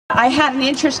I had an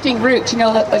interesting route, you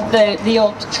know, the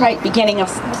old trite beginning of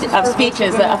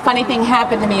speeches. A funny thing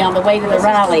happened to me on the way to the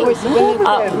rally.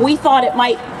 We thought it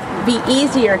might be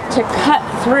easier to cut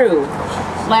through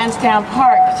Lansdowne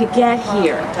Park to get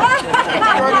here.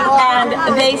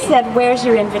 And they said, "Where's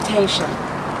your invitation?"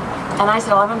 And I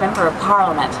said, "Well, I'm a member of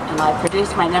Parliament." And I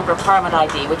produced my member of Parliament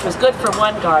ID, which was good for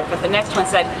one guard, but the next one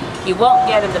said, "You won't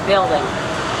get in the building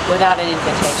without an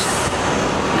invitation."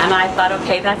 And I thought,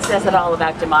 okay, that says it all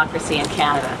about democracy in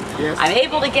Canada. Yes. I'm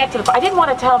able to get to the... I didn't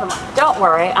want to tell them, don't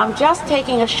worry, I'm just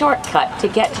taking a shortcut to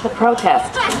get to the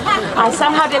protest. I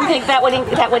somehow didn't think that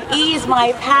would ease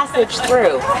my passage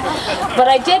through. But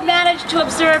I did manage to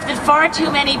observe that far too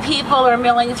many people are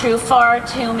milling through far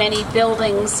too many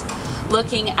buildings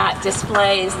looking at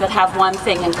displays that have one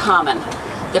thing in common: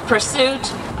 the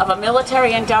pursuit of a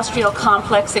military-industrial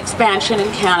complex expansion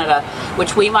in Canada,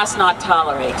 which we must not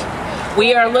tolerate.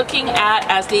 We are looking at,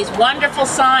 as these wonderful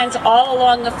signs all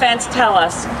along the fence tell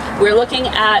us, we're looking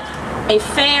at a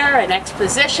fair, an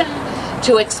exposition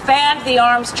to expand the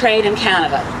arms trade in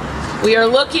Canada. We are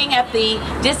looking at the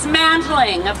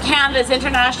dismantling of Canada's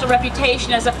international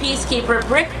reputation as a peacekeeper.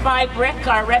 Brick by brick,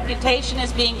 our reputation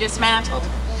is being dismantled.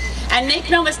 And make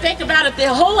no mistake about it,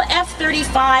 the whole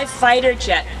F-35 fighter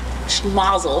jet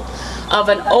schmozzle of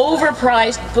an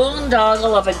overpriced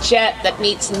boondoggle of a jet that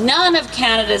meets none of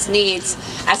Canada's needs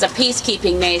as a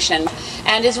peacekeeping nation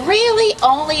and is really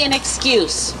only an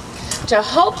excuse to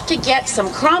hope to get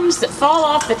some crumbs that fall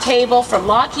off the table from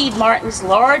Lockheed Martin's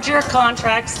larger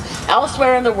contracts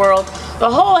elsewhere in the world. The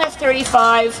whole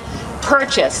F-35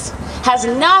 purchase has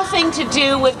nothing to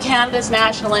do with Canada's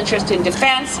national interest in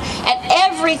defense and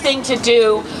everything to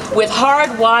do with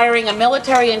hardwiring a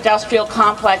military-industrial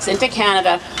complex into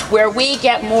Canada, where we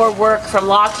get more work from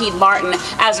Lockheed Martin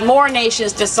as more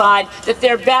nations decide that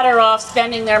they're better off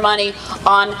spending their money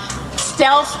on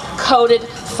stealth-coated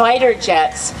fighter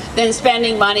jets than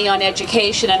spending money on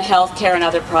education and healthcare and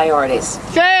other priorities.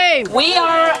 Shame! We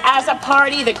are, as a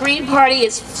party, the Green Party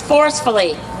is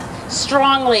forcefully,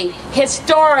 strongly,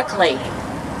 historically,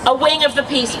 a wing of the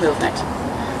peace movement.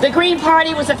 The Green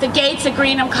Party was at the gates of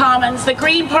Greenham Commons. The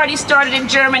Green Party started in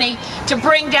Germany to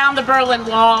bring down the Berlin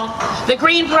Wall. The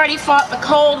Green Party fought the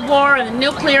Cold War and the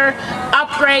nuclear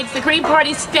upgrades. The Green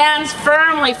Party stands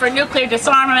firmly for nuclear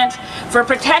disarmament, for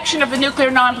protection of the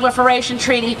Nuclear Non-Proliferation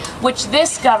Treaty, which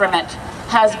this government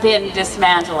has been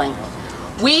dismantling.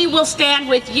 We will stand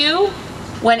with you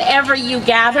whenever you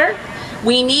gather.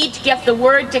 We need to get the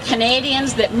word to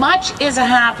Canadians that much is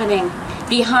happening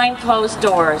behind closed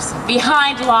doors,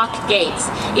 behind locked gates,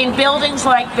 in buildings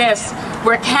like this,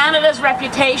 where Canada's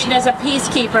reputation as a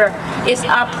peacekeeper is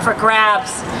up for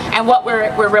grabs. And what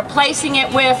we're replacing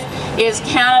it with is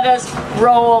Canada's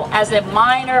role as a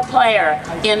minor player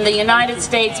in the United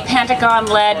States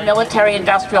Pentagon-led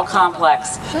military-industrial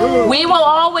complex. We will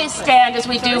always stand, as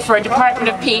we do for a Department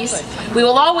of Peace, we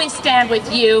will always stand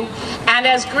with you. And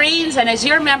as Greens and as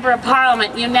your Member of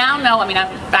Parliament, you now know, I mean,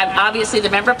 I'm obviously the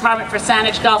Member of Parliament for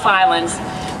Saanich Gulf Islands,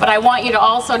 but I want you to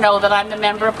also know that I'm the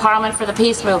Member of Parliament for the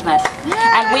Peace Movement.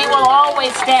 And we will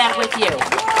always stand with you.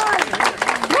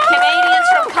 Canadians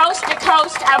from coast to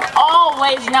coast have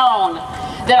always known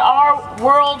that our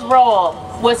world role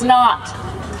was not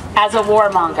as a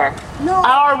warmonger. No.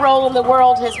 Our role in the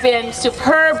world has been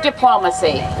superb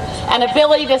diplomacy, an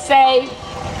ability to say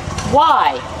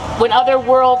why when other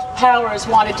world powers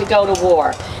wanted to go to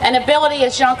war, an ability,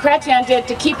 as Jean Chrétien did,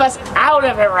 to keep us out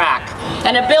of Iraq,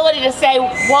 an ability to say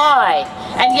why.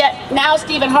 And yet now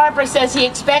Stephen Harper says he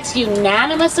expects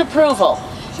unanimous approval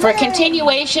for a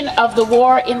continuation of the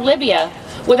war in Libya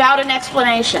without an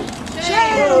explanation.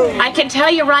 I can tell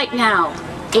you right now,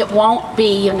 it won't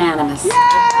be unanimous.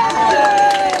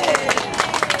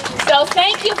 So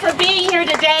thank you for being here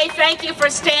today. Thank you for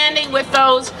standing with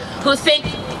those who think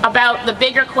about the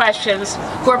bigger questions,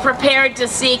 who are prepared to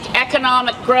seek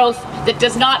economic growth that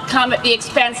does not come at the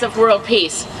expense of world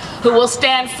peace, who will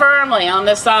stand firmly on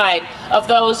the side of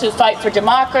those who fight for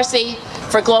democracy,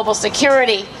 for global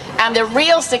security, and the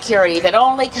real security that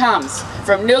only comes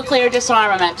from nuclear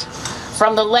disarmament,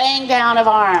 from the laying down of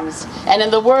arms, and in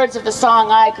the words of the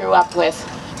song I grew up with,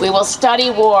 we will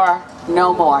study war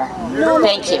no more.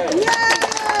 Thank you.